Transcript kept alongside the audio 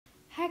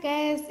Hi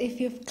guys,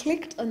 if you've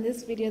clicked on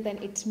this video, then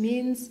it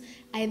means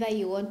either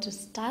you want to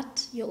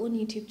start your own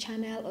YouTube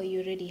channel or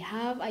you already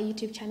have a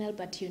YouTube channel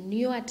but you're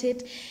new at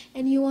it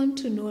and you want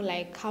to know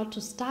like how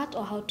to start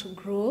or how to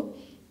grow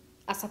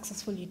a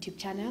successful YouTube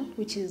channel,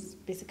 which is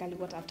basically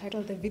what I've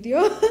titled the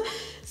video.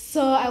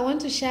 So I want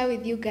to share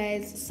with you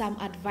guys some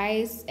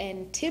advice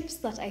and tips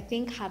that I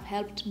think have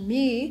helped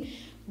me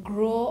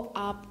grow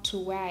up to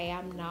where I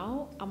am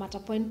now. I'm at a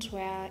point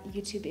where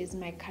YouTube is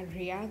my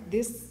career.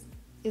 This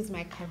is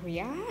my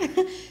career.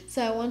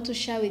 So I want to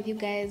share with you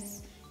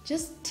guys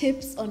just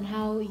tips on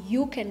how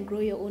you can grow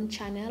your own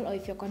channel, or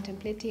if you're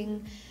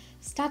contemplating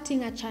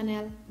starting a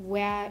channel,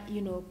 where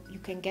you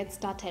can get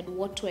started,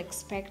 what to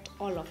expect,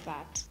 all of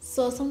that.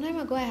 So some time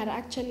ago I had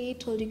actually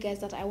told you guys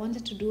that I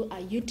wanted to do a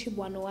YouTube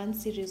 101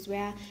 series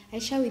where I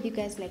share with you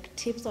guys like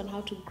tips on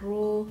how to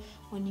grow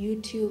on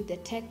YouTube, the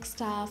tech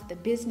stuff, the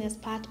business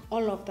part,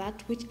 all of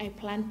that, which I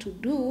plan to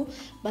do.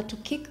 But to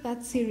kick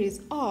that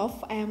series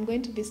off, I am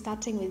going to be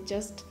starting with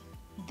just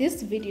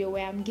this video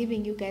where I'm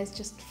giving you guys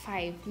just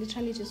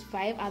literally just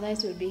five,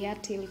 otherwise we'll be here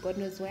till God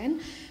knows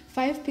when,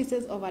 5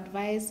 pieces of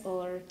advice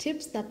or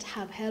tips that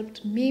have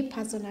helped me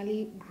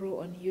personally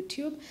grow on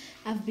YouTube.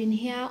 I've been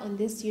here on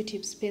this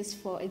YouTube space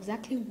for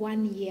exactly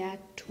 1 year,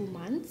 2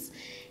 months,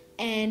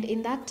 and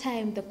in that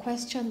time the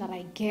question that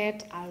I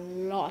get a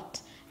lot: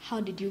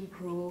 how did you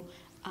grow?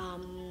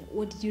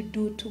 What did you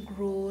do to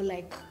grow?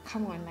 Like,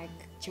 come on, like,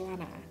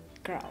 Joanna,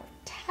 girl,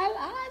 tell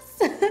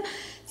us.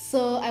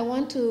 So I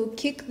want to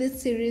kick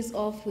this series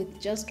off with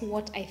just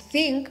what I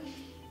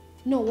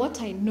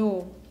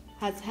know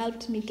has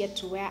helped me get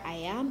to where I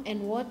am,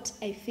 and what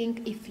I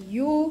think if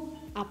you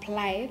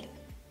applied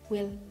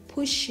will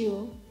push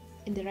you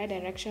in the right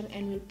direction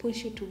and will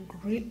push you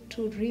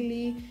to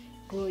really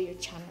grow your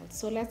channel.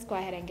 So let's go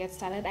ahead and get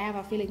started. I have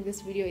a feeling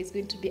this video is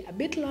going to be a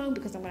bit long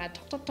because I'm going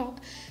to talk.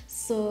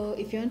 So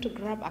if you want to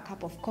grab a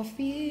cup of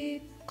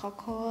coffee,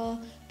 cocoa,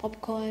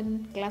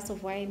 popcorn, glass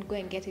of wine, go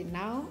and get it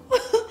now.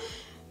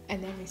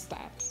 And then we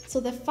start.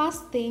 So the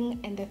first thing,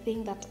 and the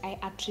thing that I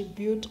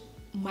attribute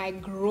my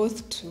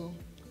growth to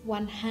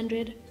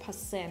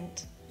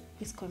 100%,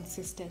 is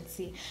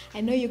consistency.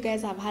 I know you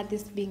guys have heard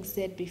this being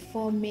said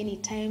before many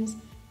times,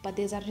 but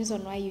there's a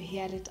reason why you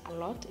hear it a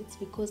lot. It's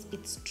because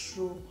it's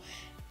true.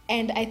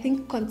 And I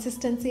think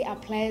consistency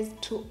applies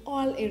to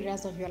all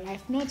areas of your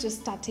life, not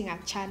just starting a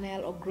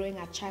channel or growing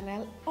a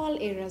channel, all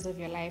areas of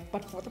your life.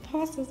 But for the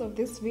purposes of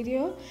this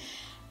video,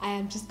 I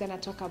am just gonna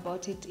talk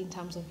about it in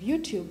terms of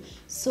YouTube.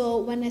 So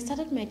when I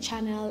started my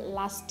channel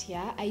last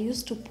year, I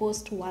used to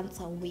post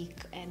once a week,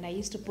 and I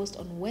used to post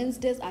on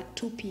Wednesdays at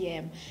 2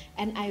 p.m.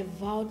 And I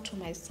vowed to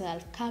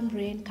myself, come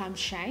rain, come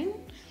shine,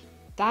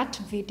 that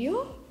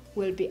video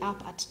will be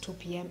up at 2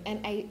 p.m.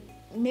 And I,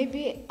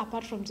 maybe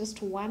apart from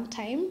just one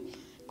time,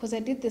 because I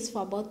did this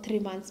for about 3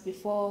 months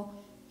before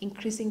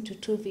increasing to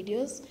 2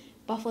 videos,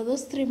 but for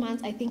those 3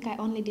 months, I think I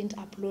only didn't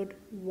upload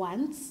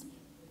once.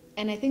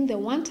 And I think the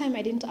one time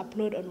I didn't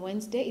upload on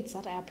Wednesday, it's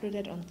that I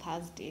uploaded on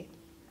Thursday.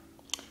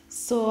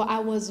 So I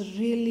was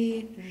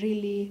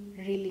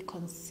really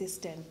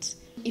consistent.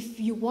 If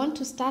you want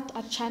to start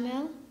a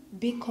channel,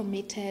 be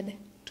committed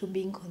to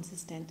being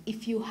consistent.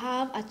 If you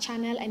have a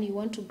channel and you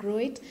want to grow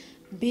it,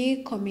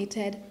 be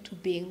committed to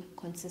being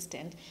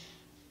consistent.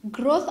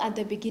 Growth at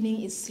the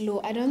beginning is slow.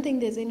 I don't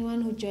think there's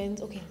anyone who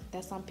joins, okay,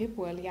 there's some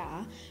people,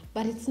 yeah,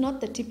 but it's not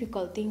the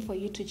typical thing for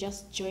you to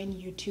just join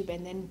YouTube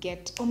and then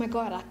get, oh my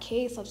God,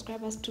 okay,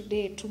 subscribers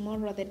today,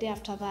 tomorrow, the day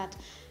after that.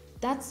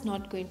 That's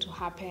not going to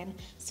happen.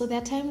 So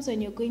there are times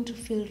when you're going to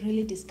feel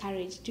really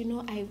discouraged.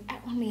 I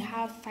only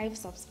have 5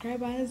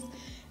 subscribers.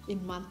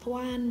 In month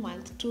 1,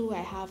 month 2, I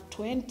have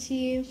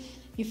 20.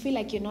 You feel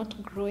like you're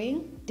not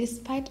growing.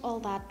 Despite all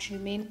that,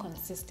 remain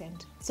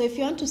consistent. So if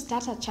you want to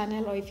start a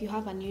channel, or if you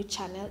have a new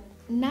channel,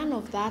 none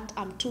of that,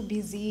 I'm too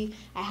busy,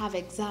 I have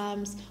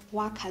exams,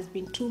 work has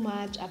been too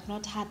much, I've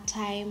not had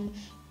time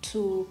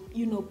to,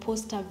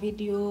 post a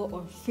video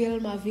or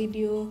film a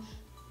video.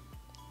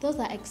 Those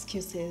are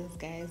excuses,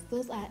 guys.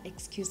 Those are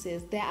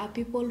excuses. There are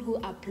people who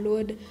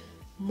upload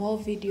more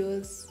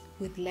videos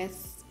with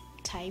less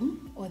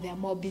time, or they're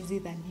more busy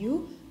than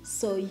you,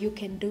 so you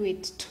can do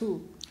it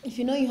too. If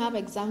you know you have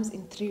exams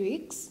in 3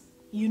 weeks,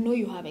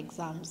 you have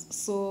exams.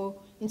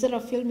 So instead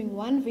of filming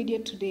 1 video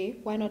today,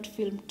 why not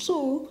film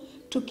 2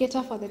 to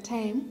cater for the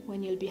time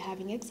when you'll be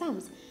having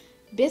exams?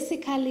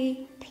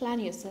 Basically, plan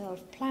yourself,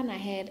 plan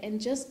ahead,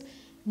 and just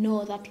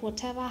know that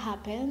whatever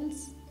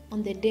happens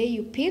on the day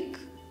you pick,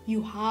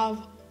 you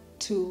have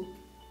to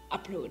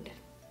upload.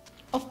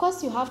 Of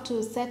course, you have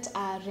to set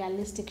a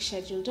realistic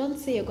schedule. Don't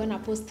say you're gonna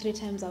post 3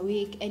 times a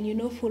week and you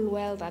know full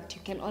well that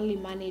you can only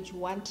manage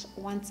once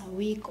a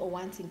week or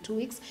once in 2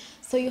 weeks.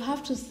 So you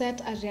have to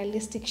set a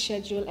realistic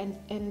schedule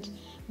and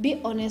be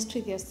honest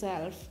with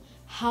yourself.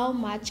 How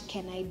much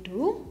can I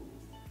do?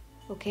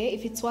 Okay,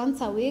 if it's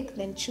once a week,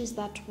 then choose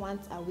that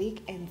once a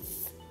week and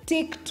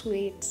stick to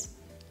it.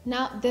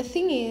 Now, the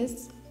thing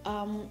is,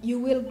 you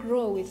will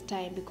grow with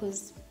time,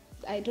 because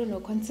I don't know,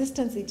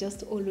 consistency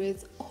just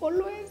always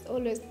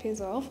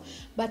pays off.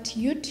 But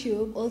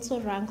YouTube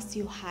also ranks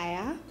you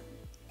higher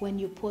when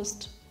you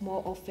post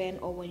more often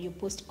or when you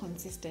post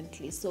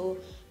consistently. So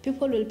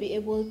people will be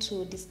able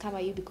to discover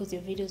you because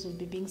your videos will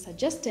be being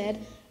suggested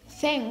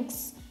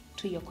thanks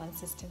to your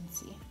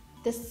consistency.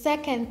 The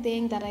second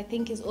thing that I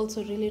think is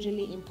also really,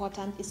 really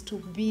important is to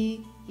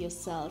be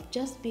yourself.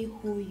 Just be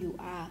who you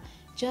are.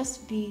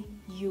 Just be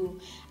you.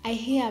 I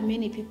hear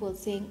many people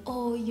saying,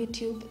 oh, the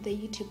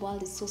YouTube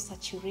world is so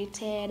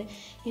saturated.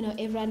 You know,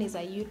 everyone is a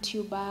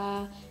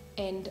YouTuber.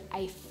 And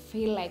I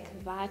feel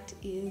like that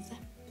is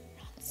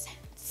nonsense.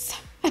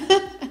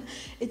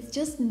 It's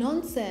just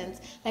nonsense.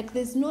 Like,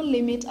 there's no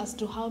limit as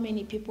to how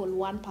many people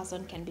one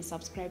person can be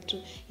subscribed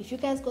to. If you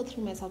guys go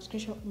through my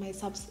subscription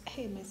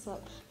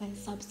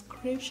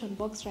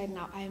box right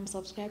now, I am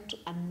subscribed to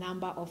a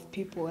number of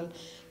people.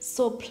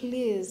 So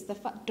please,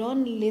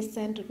 don't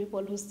listen to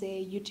people who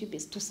say YouTube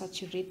is too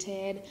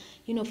saturated.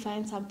 You know,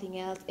 find something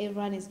else.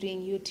 Everyone is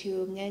doing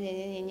YouTube.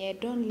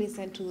 Don't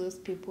listen to those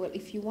people.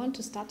 If you want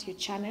to start your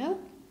channel,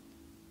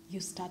 you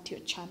start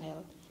your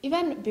channel.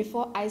 Even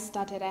before I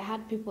started, I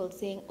had people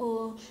saying,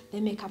 oh,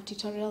 the makeup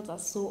tutorials are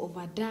so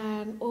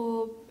overdone.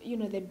 Oh, you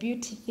know, the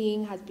beauty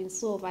thing has been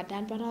so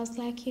overdone. But I was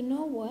like, you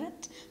know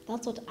what?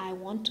 That's what I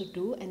want to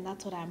do, and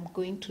that's what I'm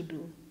going to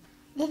do.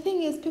 The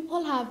thing is,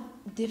 people have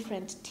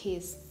different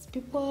tastes.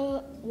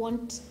 People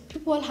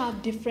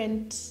have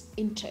different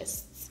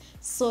interests.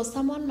 So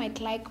someone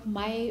might like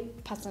my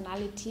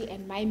personality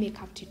and my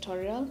makeup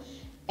tutorial,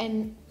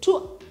 and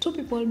two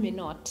people may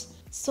not.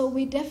 So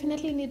we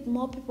definitely need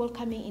more people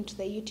coming into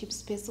the YouTube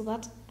space so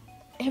that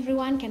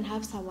everyone can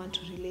have someone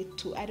to relate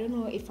to. I don't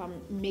know if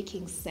I'm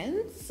making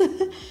sense,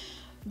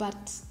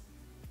 but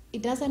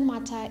it doesn't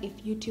matter if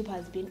YouTube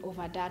has been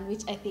overdone,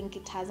 which I think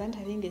it hasn't.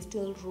 I think there's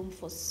still room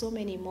for so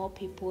many more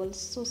people,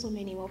 so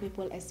many more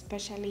people,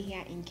 especially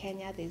here in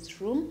Kenya, there's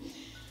room.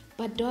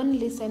 But don't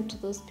listen to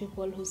those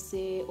people who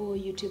say, oh,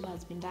 YouTube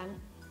has been done.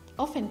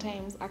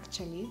 Oftentimes,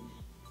 actually,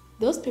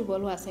 those people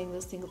who are saying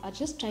those things are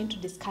just trying to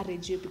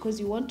discourage you because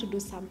you want to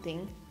do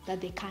something that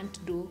they can't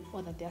do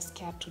or that they're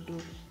scared to do.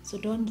 So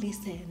don't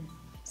listen.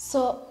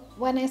 So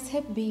when I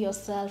say be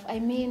yourself, I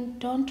mean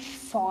don't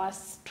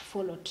force to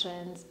follow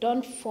trends.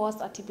 Don't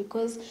force at it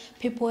because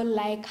people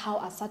like how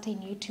a certain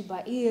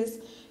YouTuber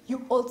is.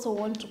 You also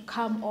want to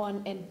come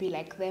on and be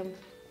like them.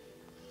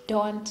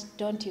 Don't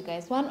you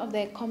guys. One of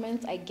the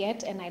comments I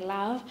get and I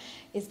love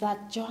is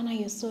that, Joanna,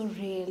 you're so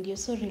real, you're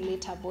so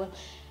relatable.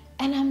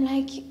 And I'm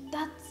like,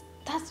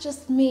 that's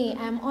just me.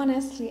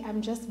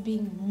 I'm just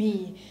being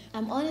me.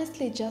 I'm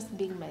honestly just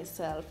being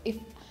myself. If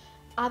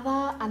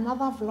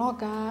another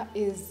vlogger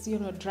is, you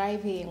know,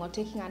 driving or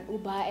taking an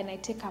Uber and I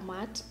take a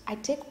mat, I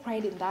take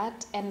pride in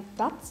that, and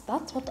that's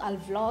what I'll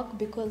vlog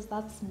because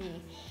that's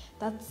me.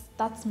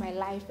 That's my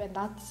life, and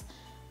that's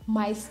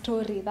my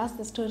story. That's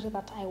the story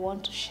that I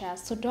want to share.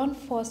 So don't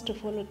force to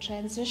follow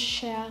trends. Just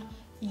share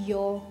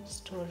your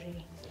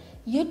story.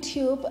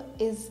 YouTube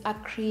is a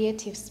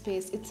creative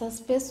space. It's a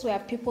space where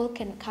people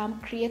can come,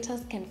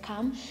 creators can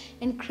come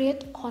and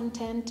create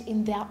content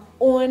in their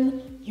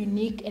own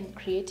unique and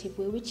creative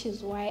way, which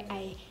is why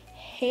I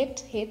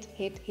hate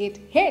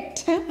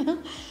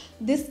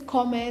these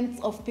comments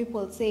of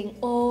people saying,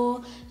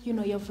 oh, you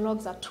know, your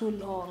vlogs are too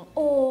long.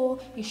 Oh,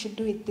 you should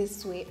do it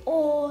this way.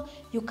 Oh,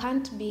 you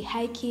can't be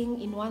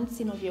hiking in one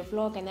scene of your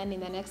vlog and then in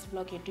the next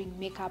vlog you're doing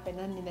makeup and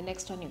then in the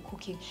next one you're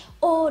cooking.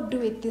 Oh,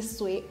 do it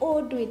this way.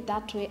 Oh, do it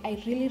that way.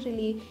 I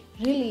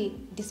really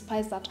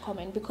despise that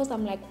comment because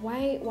I'm like,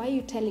 why are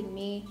you telling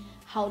me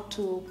how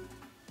to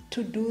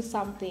do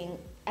something?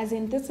 As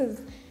in, this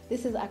is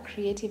a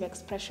creative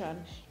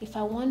expression. If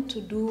I want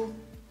to do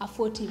a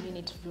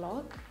 40-minute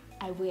vlog,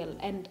 I will,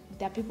 and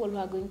there are people who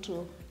are going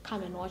to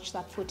come and watch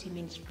that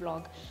 40-minute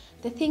vlog.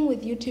 The thing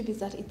with YouTube is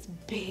that it's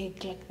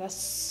big. Like, there's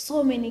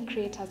so many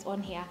creators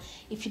on here.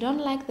 If you don't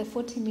like the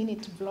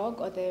 40-minute vlog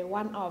or the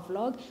 1-hour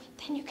vlog,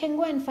 then you can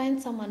go and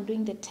find someone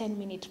doing the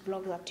 10-minute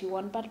vlog that you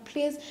want. But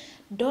please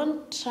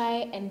don't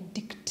try and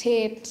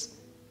dictate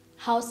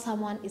how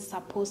someone is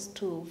supposed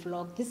to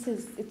vlog.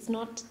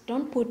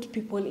 Don't put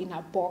people in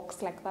a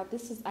box like that.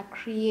 This is a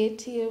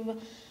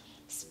creative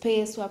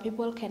space where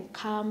people can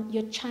come.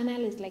 Your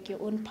channel is like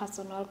your own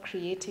personal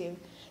creative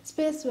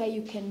space where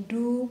you can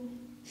do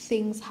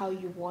things how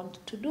you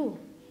want to do.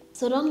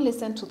 So don't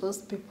listen to those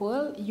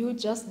people. You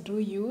just do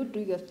you,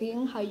 do your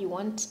thing how you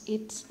want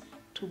it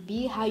to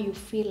be, how you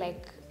feel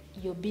like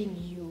you're being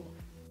you.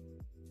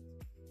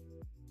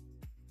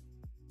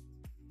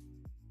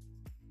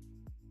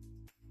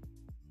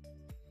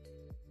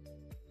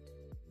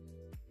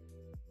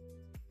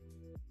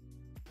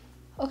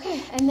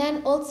 Okay, and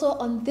then also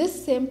on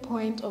this same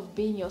point of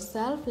being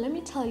yourself, let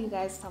me tell you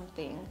guys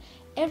something.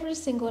 Every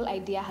single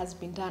idea has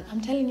been done. I'm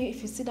telling you,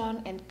 if you sit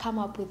down and come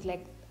up with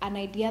like an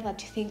idea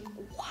that you think,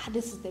 wow,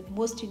 this is the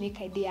most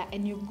unique idea,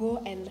 and you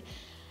go and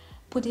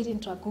put it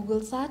into a Google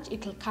search,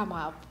 it will come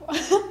up.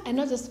 And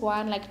not just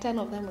one, like 10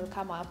 of them will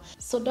come up.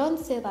 So don't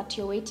say that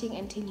you're waiting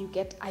until you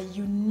get a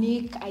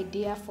unique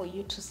idea for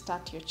you to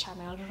start your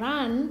channel.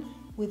 Run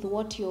with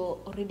what you're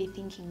already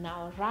thinking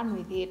now. Run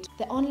with it.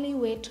 The only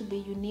way to be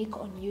unique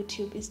on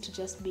YouTube is to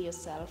just be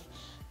yourself.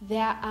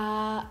 There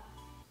are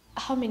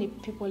how many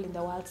people in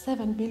the world?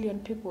 7 billion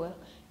people.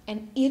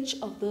 And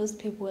each of those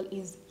people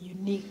is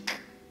unique.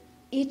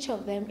 Each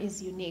of them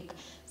is unique.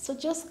 So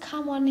just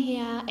come on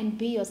here and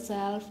be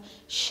yourself,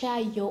 share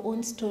your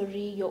own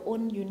story, your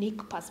own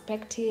unique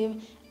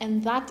perspective,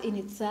 and that in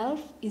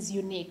itself is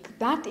unique.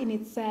 That in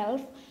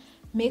itself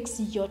makes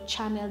your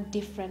channel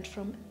different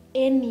from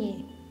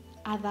any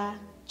other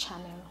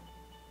channel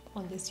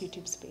on this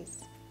YouTube space.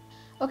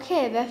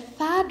 Okay, the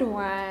third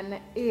one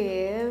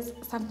is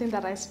something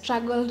that I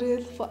struggled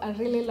with for a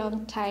really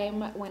long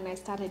time when I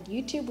started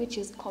YouTube, which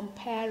is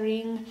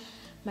comparing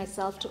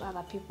myself to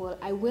other people.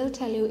 I will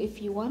tell you,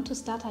 if you want to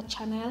start a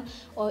channel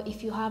or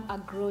if you have a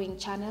growing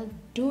channel,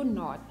 do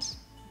not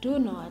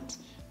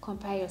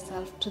compare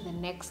yourself to the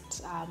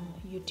next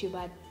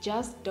YouTuber.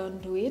 Just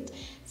don't do it.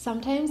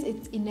 Sometimes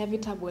it's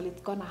inevitable,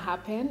 it's gonna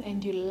happen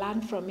and you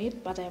learn from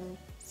it, but I'm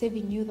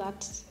saving you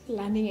that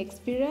learning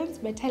experience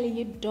by telling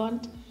you,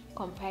 don't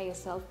compare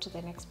yourself to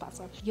the next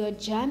person. Your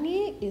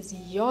journey is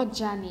your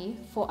journey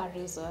for a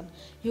reason.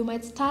 You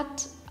might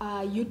start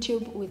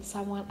YouTube with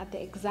someone at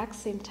the exact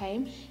same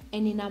time,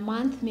 and in a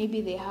month maybe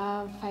they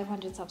have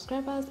 500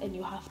 subscribers and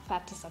you have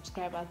 30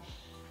 subscribers.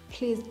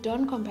 Please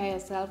don't compare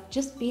yourself.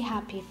 Just be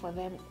happy for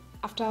them.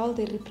 After all,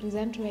 they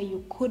represent where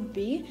you could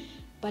be,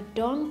 but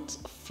don't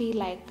feel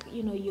like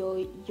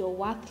you're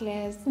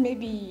worthless.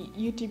 Maybe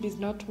YouTube is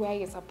not where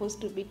you're supposed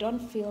to be. Don't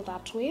feel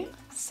that way.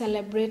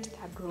 Celebrate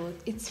their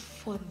growth. It's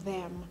for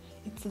them.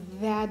 It's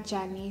their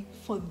journey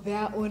for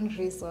their own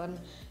reason.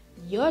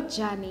 Your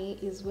journey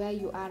is where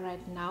you are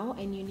right now,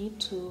 and you need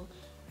to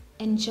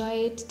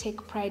enjoy it,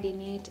 take pride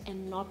in it,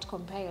 and not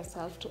compare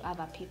yourself to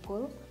other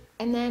people.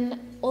 And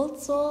then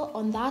also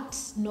on that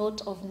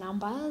note of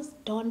numbers,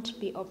 don't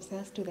be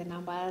obsessed with the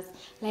numbers.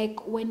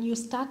 Like when you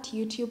start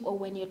YouTube or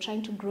when you're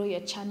trying to grow your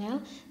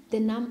channel,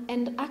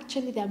 and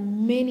actually there are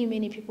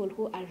many people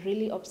who are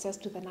really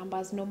obsessed with the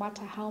numbers, no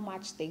matter how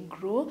much they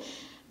grow.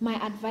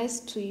 My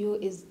advice to you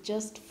is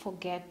just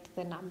forget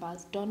the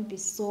numbers. Don't be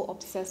so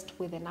obsessed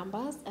with the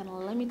numbers. And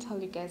let me tell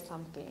you guys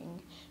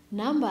something.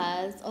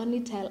 Numbers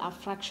only tell a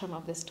fraction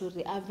of the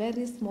story, a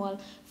very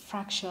small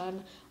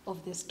fraction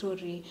of the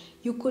story.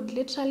 You could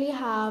literally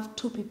have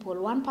two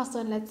people. One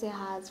person, let's say,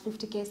 has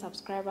 50k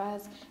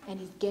subscribers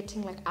and is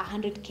getting like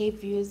 100k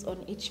views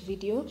on each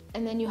video.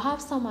 And then you have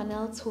someone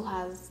else who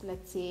has,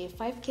 let's say,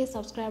 5k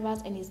subscribers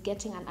and is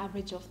getting an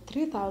average of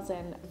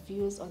 3,000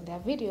 views on their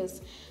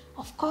videos.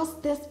 Of course,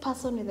 this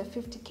person with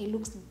the 50k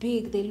looks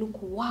big. They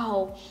look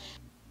wow.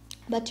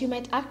 But you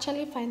might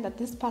actually find that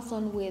this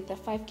person with the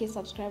 5k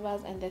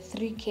subscribers and the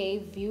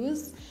 3k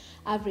views,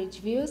 average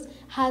views,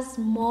 has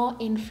more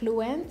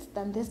influence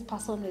than this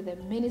person with the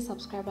many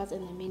subscribers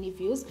and the many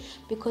views,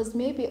 because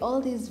maybe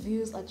all these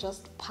views are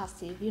just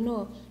passive.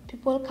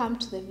 People come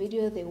to the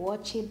video, they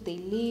watch it, they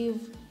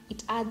leave.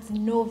 It adds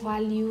no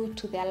value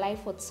to their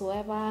life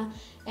whatsoever,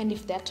 and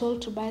if they're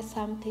told to buy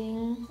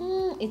something,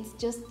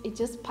 it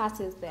just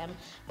passes them.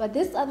 But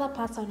this other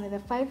person with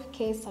the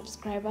 5k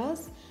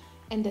subscribers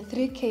and the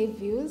 3k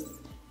views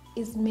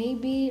is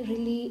maybe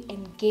really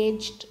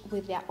engaged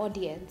with their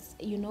audience,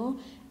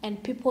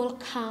 and people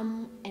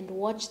come and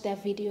watch their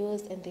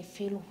videos and they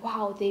feel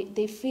wow,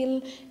 they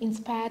feel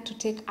inspired to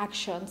take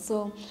action.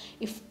 So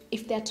if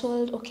they're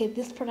told, okay,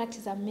 this product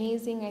is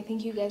amazing, I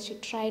think you guys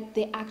should try it,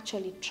 they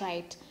actually try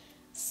it.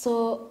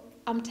 So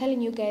I'm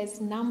telling you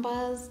guys,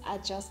 numbers are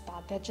just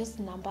that. They're just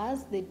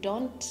numbers.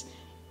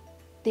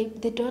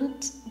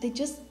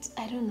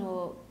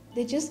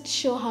 They just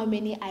show how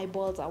many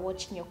eyeballs are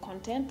watching your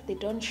content. They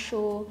don't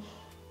show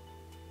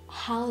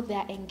how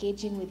they're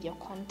engaging with your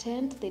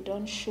content. They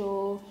don't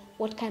show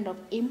what kind of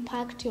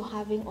impact you're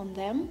having on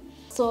them.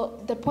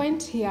 So the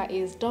point here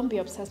is, don't be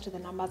obsessed with the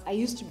numbers. I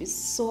used to be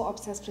so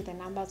obsessed with the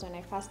numbers when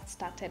I first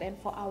started, and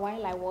for a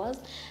while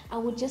I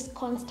would just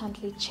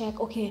constantly check,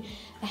 okay,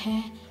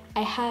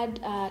 I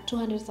had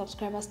 200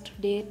 subscribers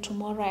today,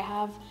 tomorrow I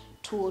have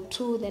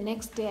 202, the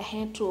next day I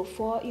had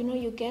 204.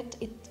 You get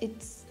it.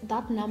 It's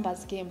that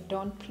numbers game.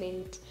 Don't play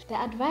it. The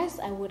advice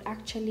I would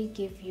actually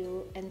give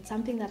you, and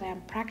something that I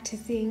am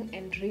practicing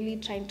and really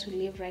trying to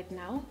live right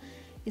now,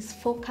 is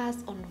focus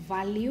on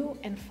value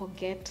and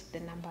forget the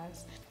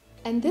numbers.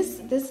 And this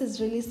is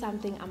really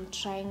something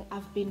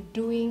I've been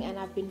doing, and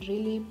I've been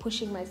really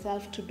pushing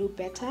myself to do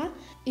better.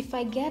 If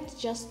I get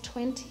just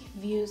 20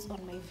 views on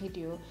my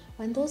video,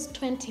 when those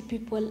 20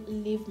 people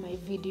leave my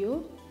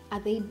video, are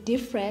they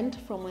different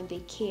from when they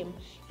came?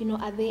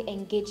 Are they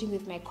engaging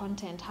with my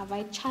content? Have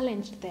I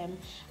challenged them?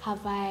 Have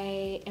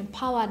I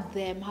empowered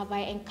them? Have I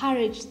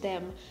encouraged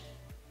them?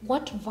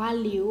 What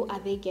value are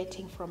they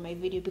getting from my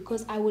video?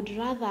 Because I would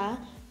rather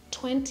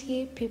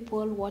 20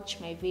 people watch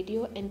my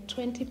video and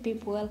 20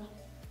 people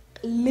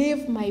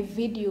leave my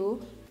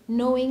video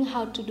knowing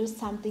how to do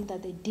something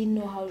that they didn't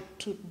know how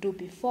to do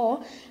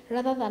before,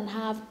 rather than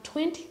have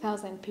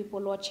 20,000 people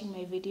watching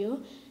my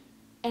video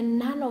and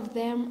none of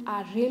them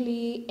are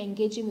really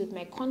engaging with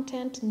my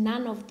content,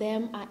 none of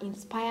them are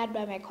inspired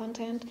by my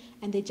content,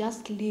 and they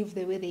just leave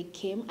the way they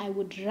came. I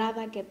would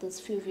rather get those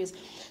few views.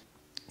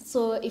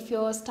 So if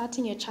you're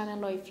starting your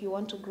channel or if you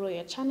want to grow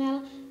your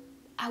channel,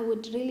 I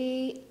would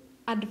really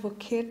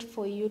advocate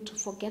for you to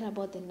forget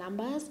about the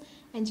numbers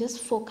and just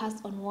focus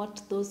on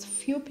what those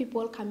few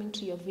people coming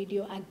to your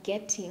video are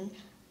getting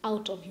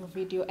out of your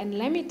video. And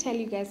let me tell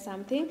you guys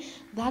something,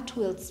 that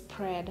will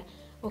spread.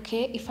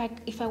 Okay,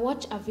 if I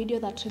watch a video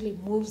that really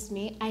moves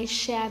me, I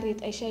share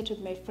it with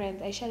my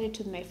friends, I share it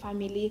with my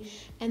family,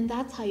 and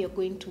that's how you're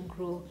going to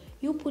grow.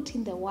 You put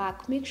in the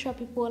work, make sure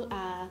people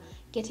are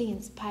getting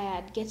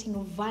inspired,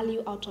 getting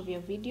value out of your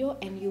video,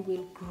 and you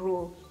will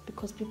grow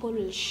because people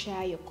will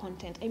share your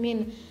content. I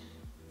mean,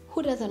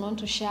 who doesn't want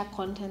to share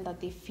content that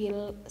they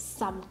feel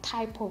some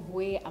type of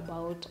way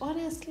about?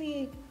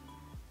 Honestly,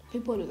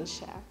 people will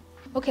share.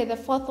 Okay, the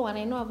fourth one,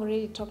 I know I've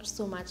already talked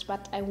so much,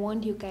 but I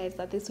warned you guys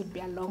that this would be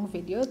a long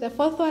video. The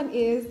fourth one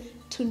is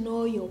to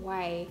know your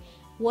why.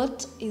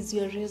 What is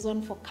your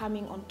reason for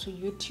coming onto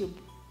YouTube?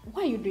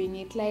 Why are you doing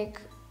it?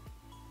 Like,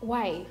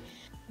 why?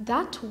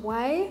 That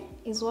why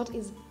is what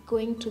is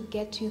going to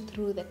get you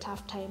through the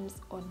tough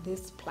times on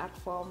this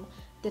platform.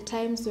 The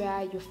times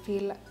where you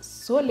feel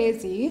so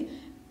lazy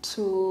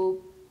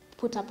to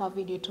put up a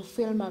video, to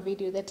film a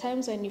video. The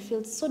times when you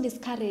feel so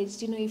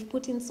discouraged, you've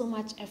put in so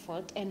much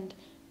effort and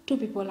 2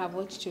 people have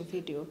watched your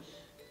video.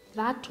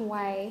 That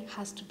why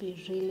has to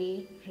be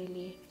really,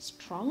 really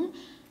strong.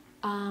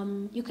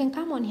 You can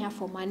come on here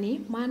for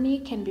money. Money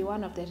can be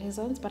one of the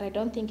reasons, but I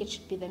don't think it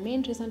should be the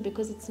main reason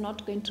because it's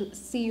not going to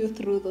see you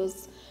through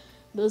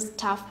those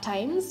tough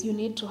times. You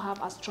need to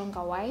have a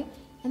stronger why.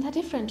 And the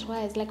different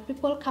whys, like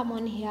people come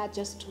on here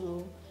just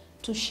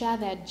to share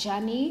their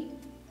journey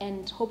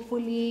and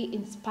hopefully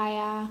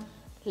inspire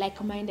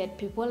like-minded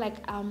people. Like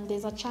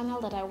there's a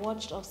channel that I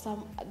watched of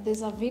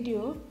there's a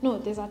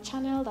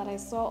channel that I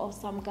saw of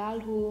some girl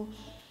who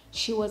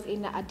she was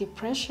in a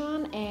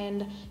depression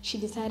and she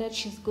decided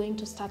she's going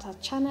to start a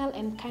channel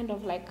and kind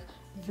of like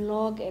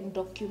vlog and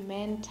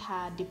document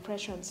her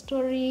depression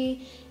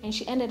story, and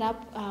she ended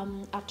up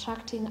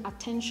attracting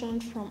attention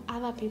from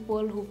other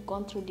people who've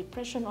gone through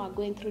depression or are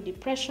going through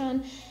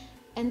depression.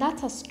 And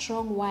that's a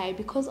strong why,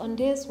 because on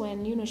days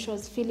when she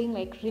was feeling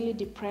like really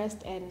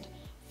depressed and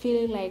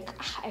feeling like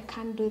I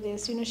can't do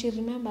this, she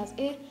remembers,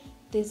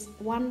 there's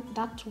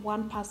that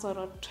one person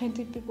or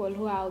 20 people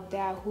who are out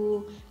there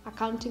who are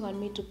counting on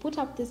me to put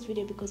up this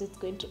video because it's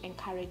going to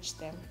encourage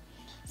them.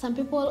 Some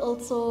people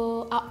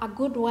also, a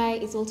good why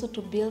is also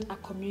to build a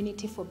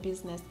community for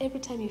business. Every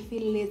time you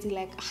feel lazy,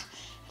 like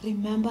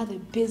remember the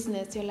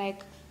business, you're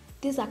like,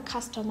 these are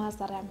customers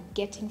that I'm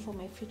getting for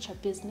my future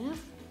business,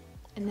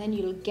 and then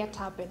you'll get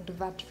up and do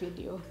that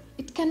video.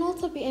 It can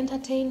also be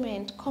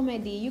entertainment,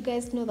 comedy. You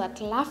guys know that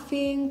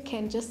laughing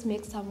can just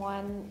make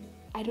someone,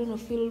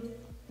 feel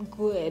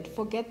good,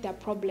 forget their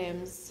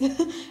problems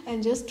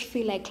and just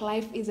feel like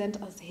life isn't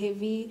as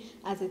heavy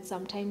as it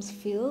sometimes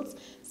feels.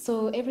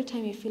 So every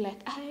time you feel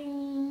like,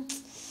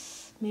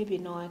 maybe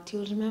not,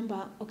 you'll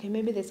remember, okay,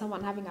 maybe there's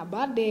someone having a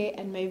bad day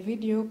and my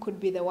video could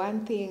be the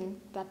one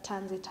thing that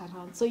turns it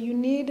around. So you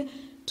need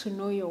to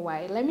know your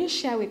why. Let me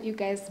share with you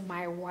guys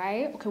my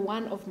why. Okay,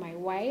 one of my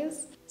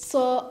whys.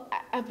 So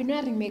I've been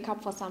wearing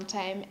makeup for some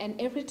time, and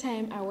every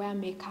time I wear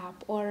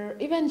makeup or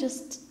even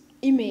just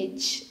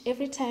image,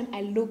 every time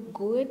I look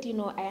good,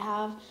 I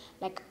have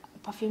like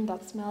perfume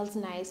that smells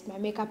nice, my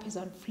makeup is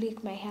on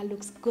fleek, my hair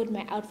looks good,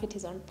 my outfit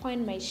is on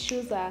point, my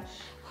shoes are,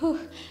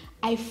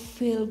 I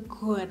feel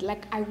good.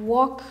 Like I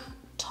walk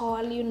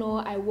tall,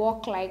 I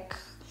walk like,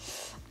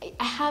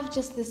 I have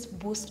just this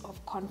boost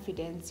of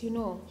confidence,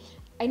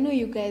 I know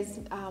you guys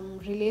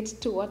relate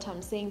to what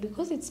I'm saying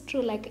because it's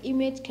true. Like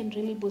image can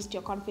really boost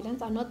your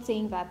confidence. I'm not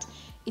saying that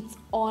it's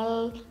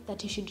all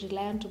that you should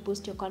rely on to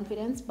boost your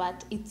confidence,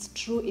 but it's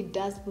true, it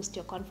does boost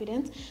your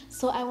confidence.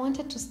 So I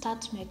wanted to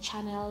start my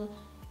channel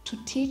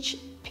to teach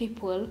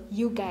people,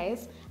 you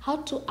guys, how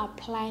to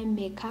apply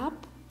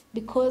makeup,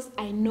 because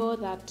I know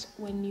that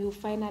when you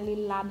finally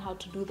learn how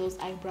to do those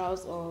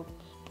eyebrows or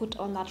put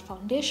on that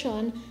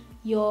foundation,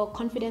 your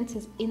confidence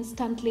is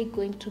instantly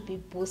going to be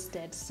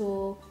boosted.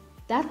 So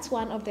that's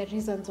one of the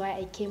reasons why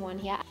I came on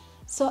here.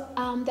 So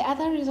the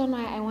other reason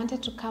why I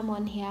wanted to come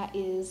on here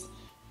is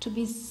to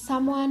be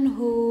someone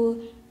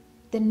who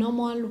the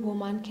normal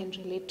woman can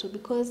relate to,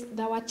 because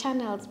there were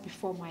channels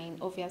before mine,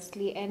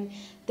 obviously, and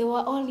they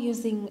were all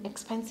using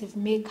expensive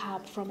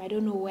makeup from I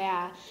don't know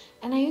where,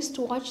 and I used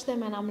to watch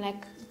them and I'm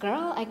like,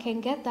 girl, I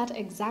can get that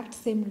exact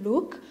same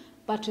look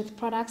but with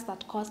products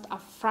that cost a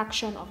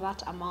fraction of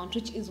that amount,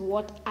 which is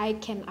what I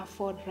can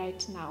afford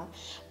right now.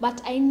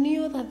 But I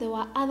knew that there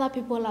were other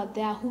people out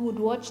there who would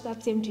watch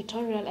that same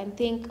tutorial and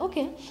think,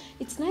 okay,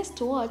 it's nice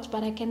to watch,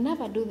 but I can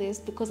never do this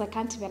because I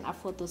can't even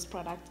afford those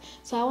products.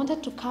 So I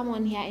wanted to come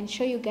on here and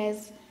show you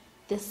guys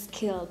the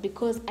skill,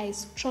 because I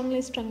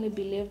strongly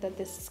believe that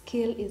the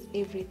skill is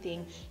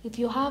everything. If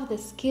you have the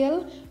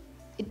skill,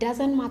 it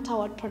doesn't matter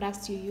what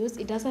products you use,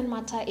 it doesn't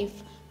matter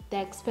if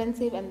they're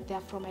expensive and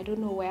they're from I don't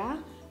know where,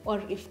 or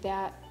if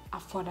they're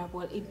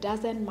affordable, it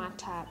doesn't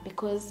matter,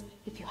 because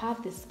if you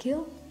have the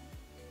skill,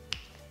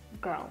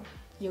 girl,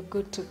 you're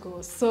good to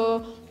go.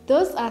 So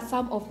those are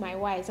some of my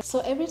whys.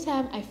 So every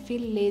time I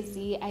feel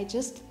lazy, I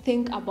just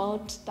think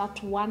about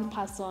that one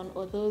person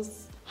or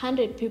those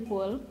 100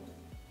 people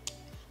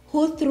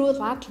who through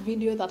that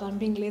video that I'm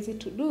being lazy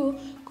to do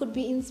could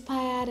be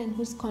inspired and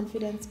whose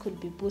confidence could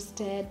be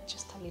boosted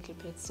just a little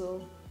bit.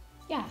 So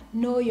yeah,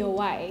 know your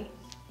why.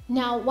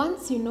 Now,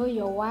 once you know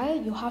your why,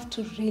 you have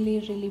to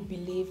really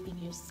believe in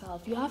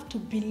yourself. You have to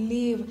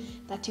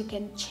believe that you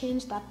can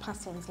change that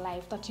person's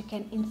life, that you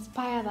can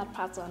inspire that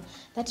person,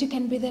 that you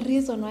can be the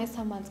reason why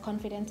someone's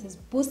confidence is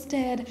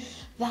boosted,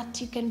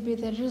 that you can be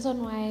the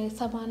reason why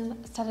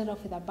someone started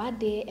off with a bad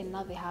day and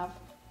now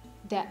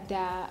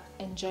they're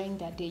enjoying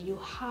their day. You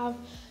have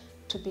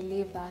to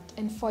believe that.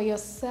 And for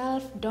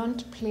yourself,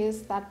 don't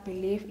place that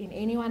belief in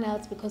anyone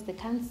else because they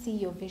can't see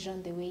your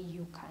vision the way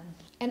you can.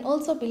 And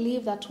also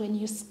believe that when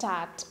you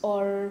start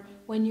or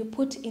when you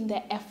put in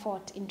the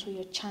effort into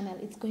your channel,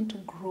 it's going to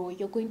grow.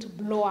 You're going to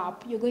blow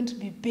up. You're going to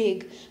be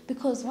big.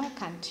 Because why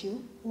can't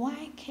you?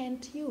 Why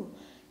can't you?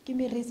 Give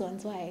me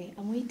reasons why.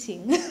 I'm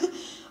waiting.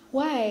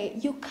 Why?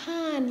 You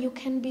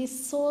can be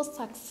so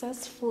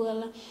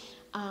successful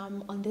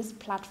on this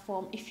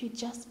platform if you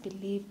just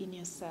believe in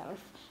yourself.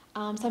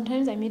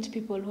 Sometimes I meet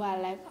people who are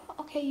like,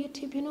 oh, okay,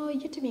 YouTube,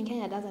 YouTube in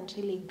Kenya doesn't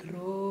really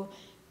grow.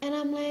 And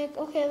I'm like,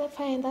 okay, that's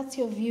fine, that's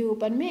your view.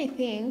 But me, I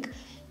think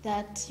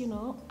that,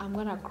 I'm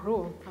going to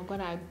grow. I'm going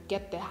to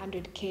get the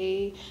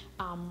 100K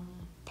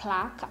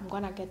plaque. I'm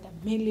going to get the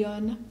 1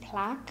 million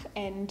plaque.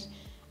 And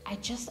I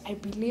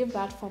believe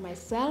that for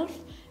myself.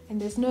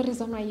 And there's no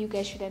reason why you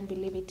guys shouldn't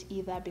believe it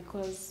either,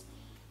 because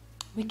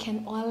we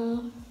can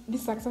all be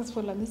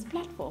successful on this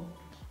platform.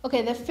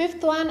 Okay, the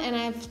fifth one, and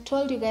I've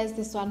told you guys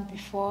this one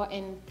before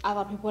and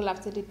other people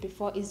have said it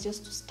before, is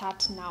just to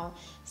start now.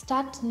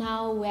 Start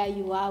now where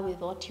you are with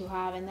what you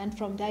have, and then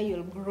from there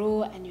you'll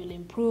grow and you'll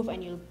improve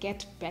and you'll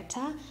get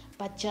better,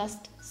 but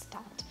just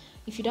start.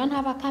 If you don't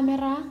have a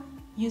camera,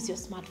 use your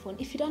smartphone.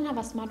 If you don't have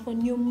a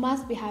smartphone, you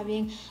must be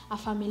having a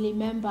family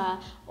member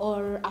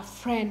or a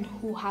friend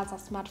who has a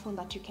smartphone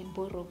that you can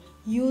borrow.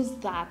 Use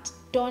that.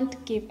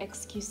 Don't give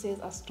excuses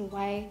as to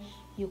why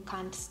you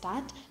can't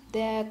start.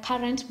 The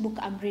current book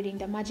I'm reading,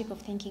 The Magic of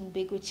Thinking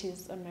Big, which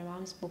is on my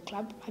mom's book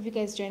club. Have you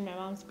guys joined my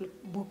mom's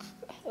book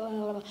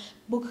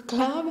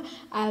club?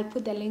 I'll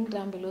put the link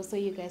down below so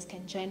you guys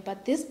can join.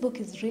 But this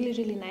book is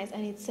really nice,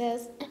 and it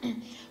says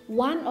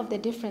one of the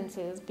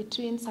differences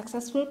between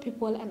successful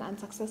people and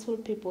unsuccessful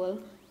people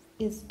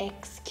is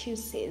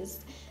excuses.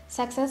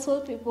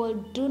 Successful people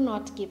do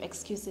not give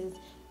excuses.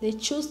 They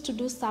choose to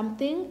do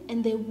something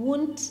and they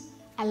won't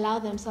allow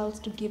themselves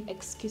to give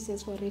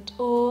excuses for it.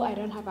 Oh, I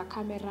don't have a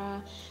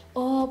camera.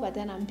 Oh, but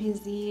then I'm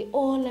busy.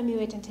 Oh, let me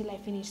wait until I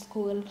finish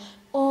school.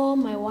 Oh,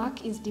 my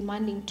work is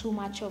demanding too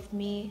much of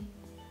me.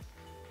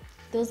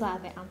 Those are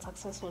the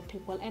unsuccessful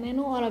people. And I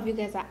know all of you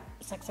guys are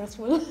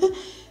successful.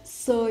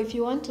 So if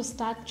you want to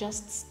start,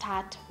 just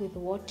start with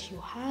what you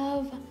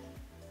have,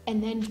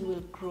 and then you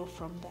will grow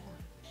from there.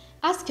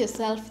 Ask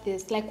yourself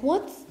this, like,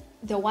 what's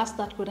the worst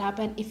that could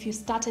happen if you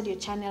started your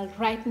channel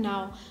right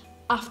now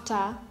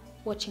after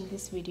watching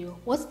this video?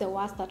 What's the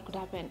worst that could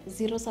happen?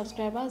 0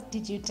 subscribers?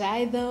 Did you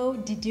die though?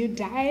 Did you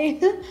die?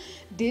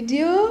 Did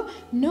you?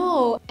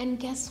 No. And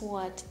guess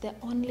what? The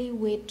only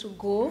way to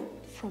go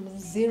from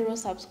 0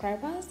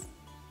 subscribers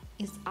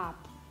is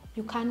up.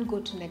 You can't go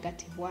to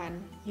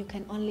 -1. You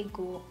can only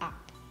go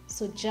up.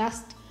 So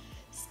just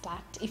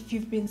start. If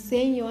you've been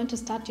saying you want to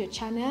start your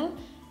channel,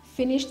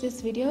 finish this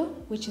video,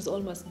 which is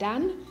almost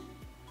done.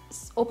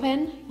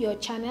 Open your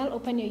channel,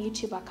 open your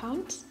YouTube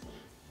account.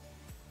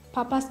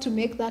 Purpose to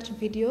make that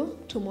video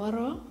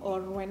tomorrow or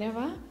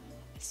whenever,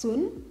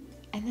 soon,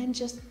 and then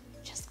just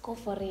go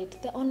for it.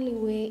 The only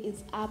way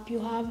is up. You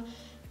have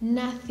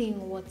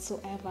nothing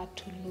whatsoever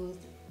to lose.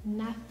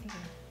 Nothing.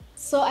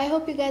 So I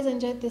hope you guys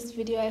enjoyed this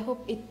video. I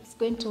hope it's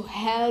going to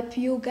help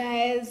you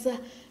guys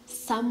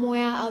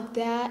somewhere out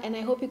there, and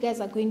I hope you guys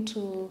are going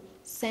to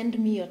send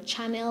me your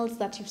channels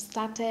that you've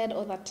started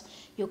or that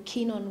you're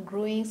keen on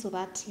growing, so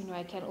that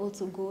I can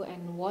also go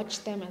and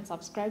watch them and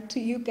subscribe to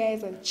you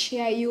guys and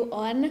cheer you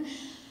on.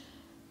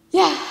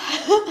 Yeah.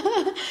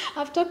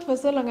 I've talked for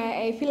so long,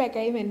 I feel like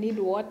I even need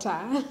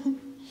water.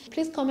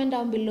 Please comment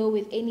down below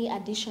with any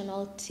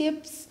additional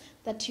tips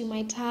that you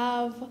might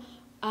have,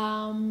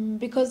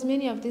 because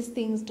many of these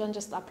things don't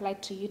just apply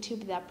to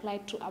YouTube, they apply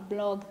to a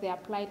blog, they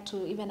apply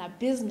to even a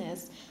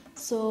business.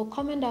 So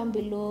comment down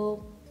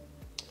below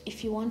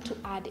if you want to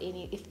add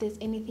if there's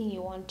anything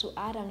you want to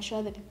add. I'm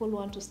sure the people who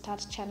want to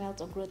start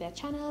channels or grow their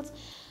channels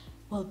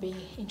will be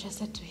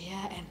interested to hear.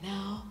 And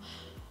now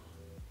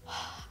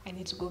I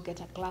need to go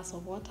get a glass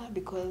of water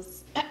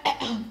because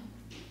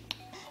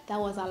that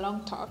was a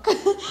long talk.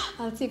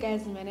 I'll see you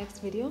guys in my next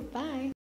video. Bye.